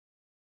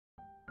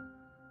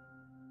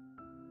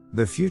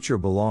The future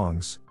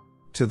belongs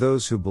to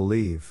those who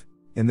believe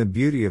in the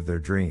beauty of their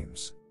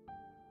dreams.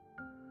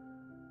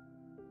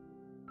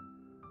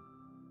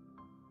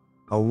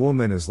 A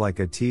woman is like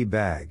a tea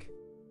bag.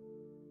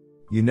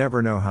 You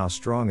never know how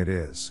strong it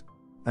is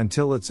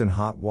until it's in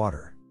hot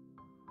water.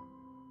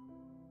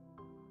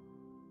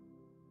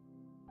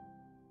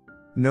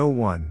 No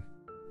one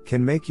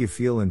can make you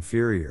feel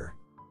inferior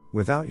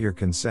without your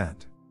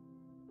consent.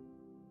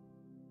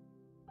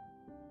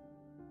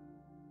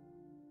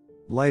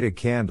 Light a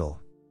candle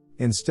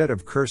instead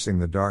of cursing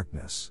the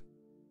darkness.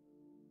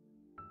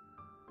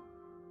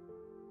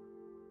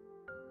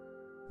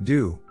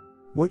 Do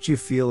what you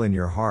feel in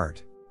your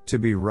heart to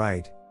be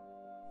right,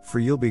 for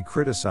you'll be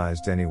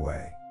criticized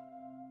anyway.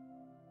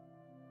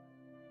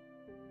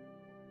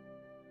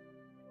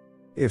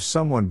 If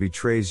someone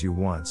betrays you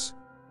once,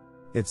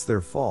 it's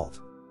their fault.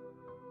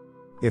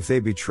 If they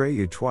betray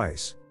you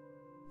twice,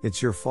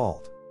 it's your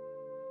fault.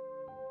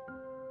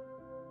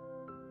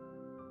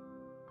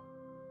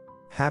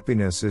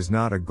 Happiness is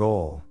not a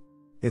goal,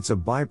 it's a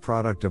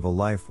byproduct of a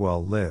life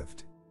well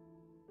lived.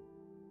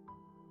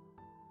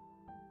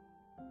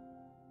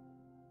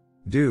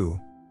 Do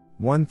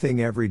one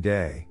thing every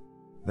day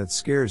that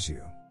scares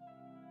you.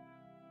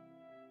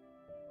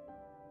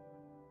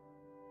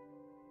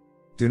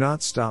 Do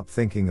not stop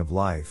thinking of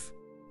life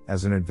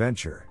as an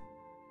adventure.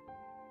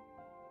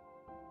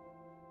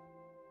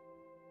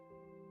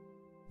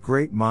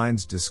 Great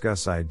minds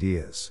discuss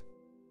ideas.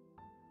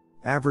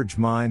 Average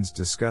minds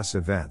discuss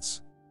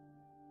events.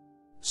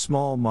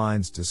 Small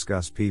minds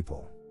discuss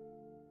people.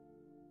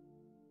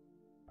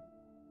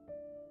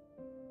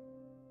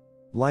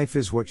 Life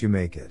is what you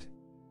make it.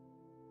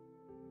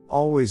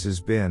 Always has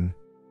been,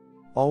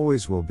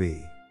 always will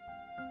be.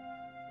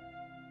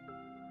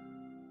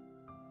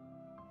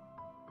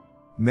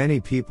 Many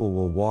people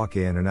will walk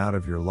in and out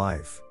of your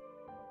life,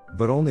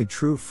 but only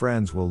true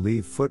friends will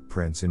leave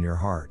footprints in your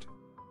heart.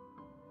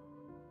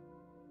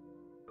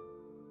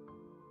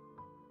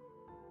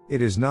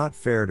 It is not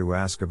fair to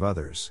ask of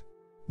others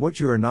what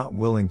you are not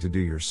willing to do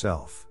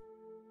yourself.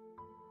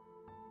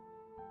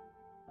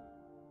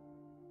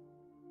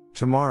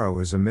 Tomorrow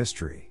is a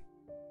mystery.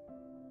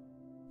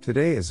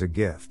 Today is a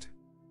gift.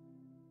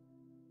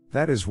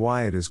 That is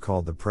why it is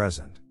called the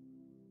present.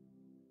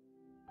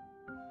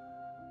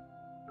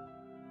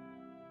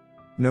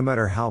 No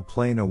matter how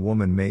plain a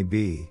woman may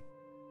be,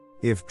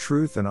 if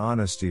truth and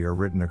honesty are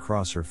written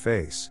across her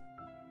face,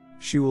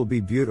 she will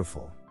be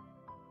beautiful.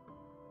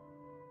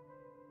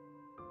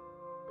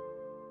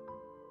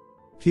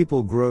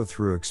 People grow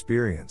through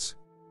experience,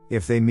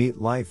 if they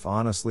meet life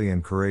honestly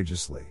and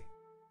courageously.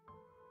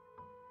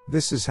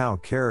 This is how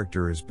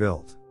character is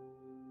built.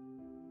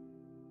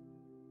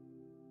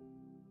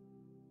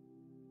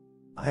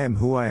 I am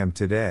who I am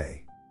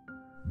today,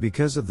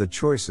 because of the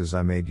choices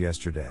I made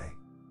yesterday.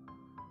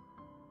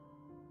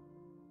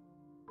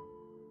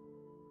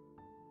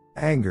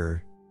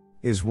 Anger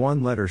is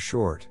one letter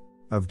short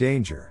of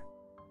danger.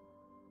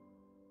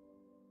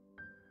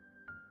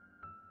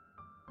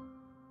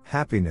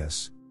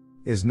 Happiness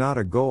is not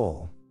a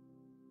goal.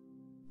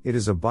 It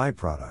is a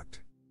byproduct.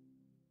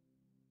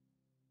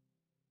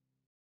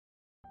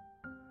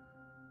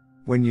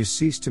 When you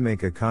cease to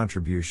make a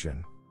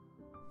contribution,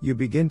 you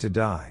begin to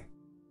die.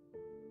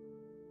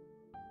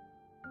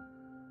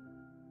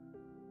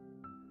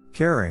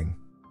 Caring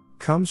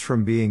comes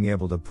from being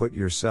able to put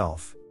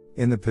yourself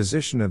in the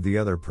position of the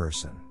other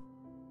person.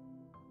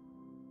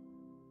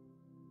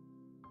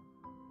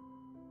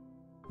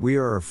 We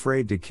are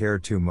afraid to care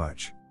too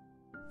much,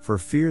 for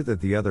fear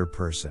that the other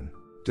person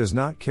does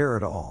not care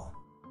at all.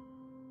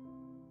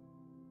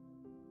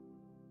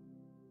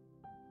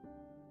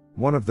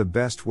 One of the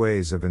best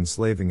ways of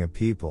enslaving a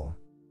people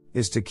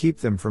is to keep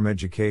them from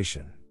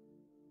education.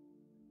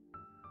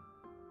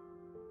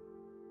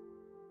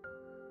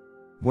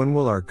 When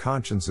will our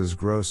consciences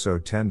grow so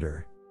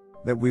tender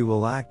that we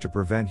will act to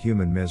prevent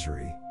human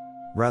misery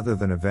rather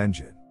than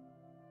avenge it?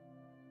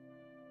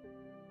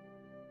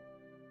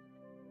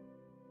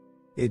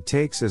 It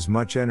takes as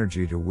much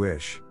energy to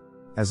wish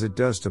as it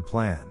does to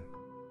plan.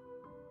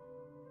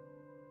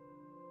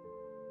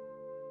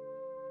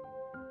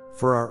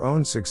 For our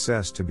own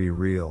success to be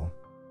real,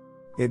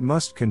 it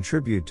must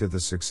contribute to the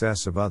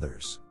success of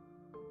others.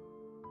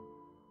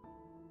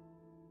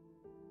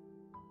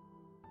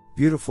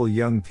 Beautiful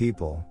young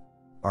people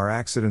are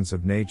accidents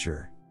of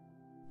nature,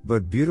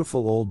 but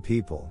beautiful old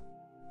people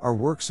are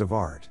works of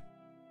art.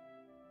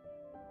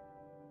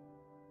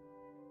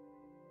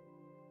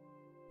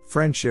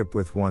 Friendship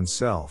with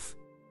oneself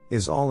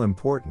is all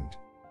important,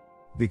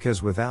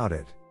 because without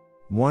it,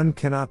 one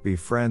cannot be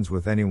friends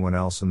with anyone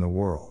else in the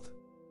world.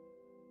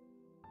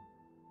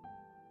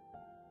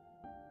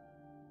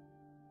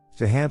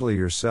 To handle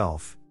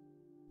yourself,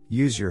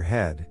 use your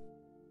head.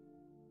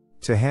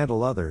 To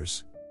handle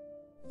others,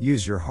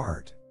 use your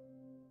heart.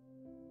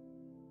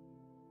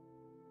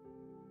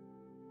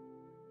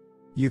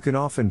 You can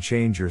often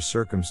change your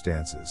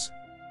circumstances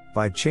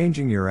by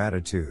changing your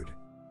attitude.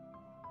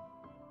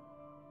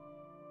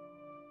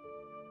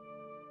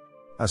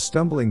 A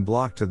stumbling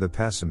block to the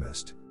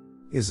pessimist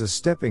is a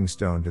stepping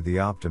stone to the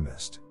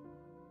optimist.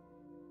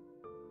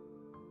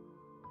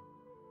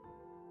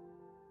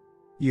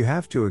 You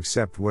have to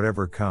accept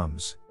whatever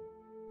comes,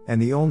 and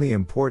the only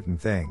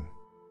important thing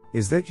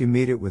is that you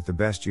meet it with the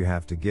best you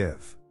have to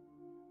give.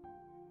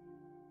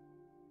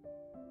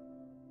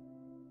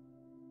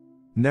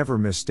 Never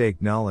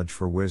mistake knowledge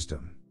for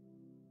wisdom.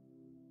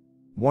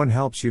 One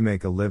helps you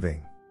make a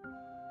living,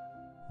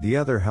 the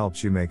other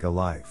helps you make a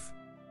life.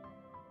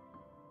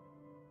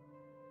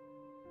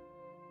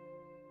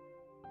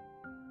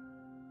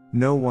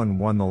 No one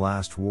won the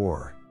last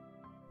war,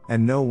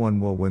 and no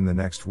one will win the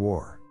next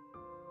war.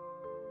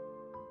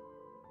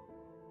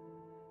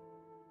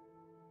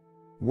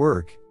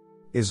 Work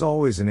is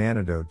always an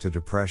antidote to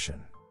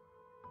depression.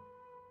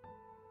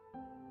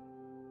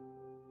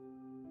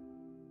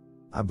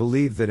 I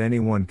believe that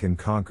anyone can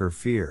conquer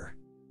fear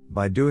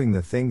by doing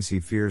the things he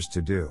fears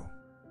to do.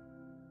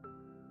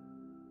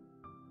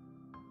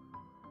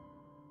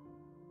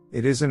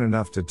 It isn't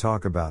enough to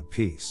talk about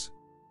peace.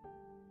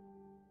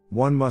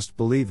 One must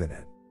believe in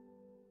it.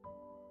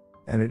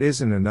 And it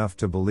isn't enough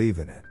to believe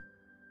in it.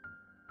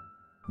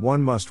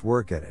 One must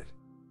work at it.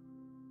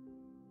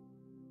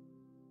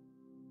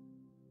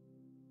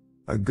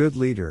 A good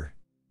leader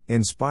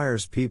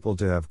inspires people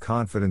to have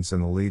confidence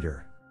in the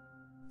leader.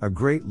 A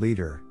great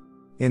leader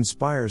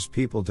inspires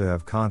people to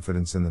have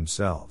confidence in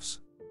themselves.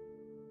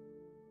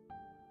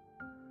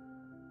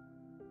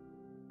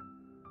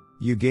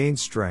 You gain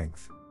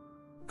strength,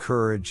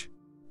 courage,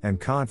 and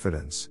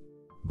confidence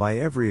by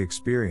every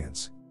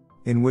experience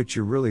in which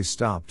you really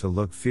stop to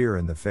look fear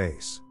in the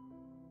face.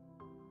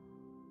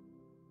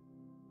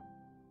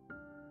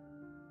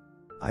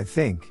 I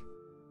think,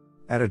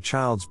 at a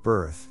child's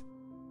birth,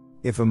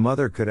 if a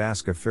mother could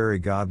ask a fairy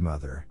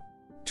godmother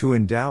to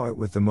endow it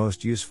with the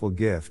most useful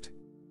gift,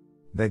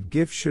 that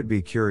gift should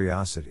be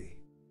curiosity.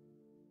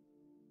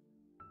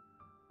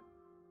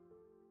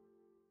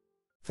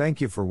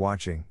 Thank you for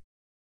watching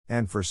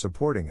and for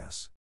supporting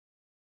us.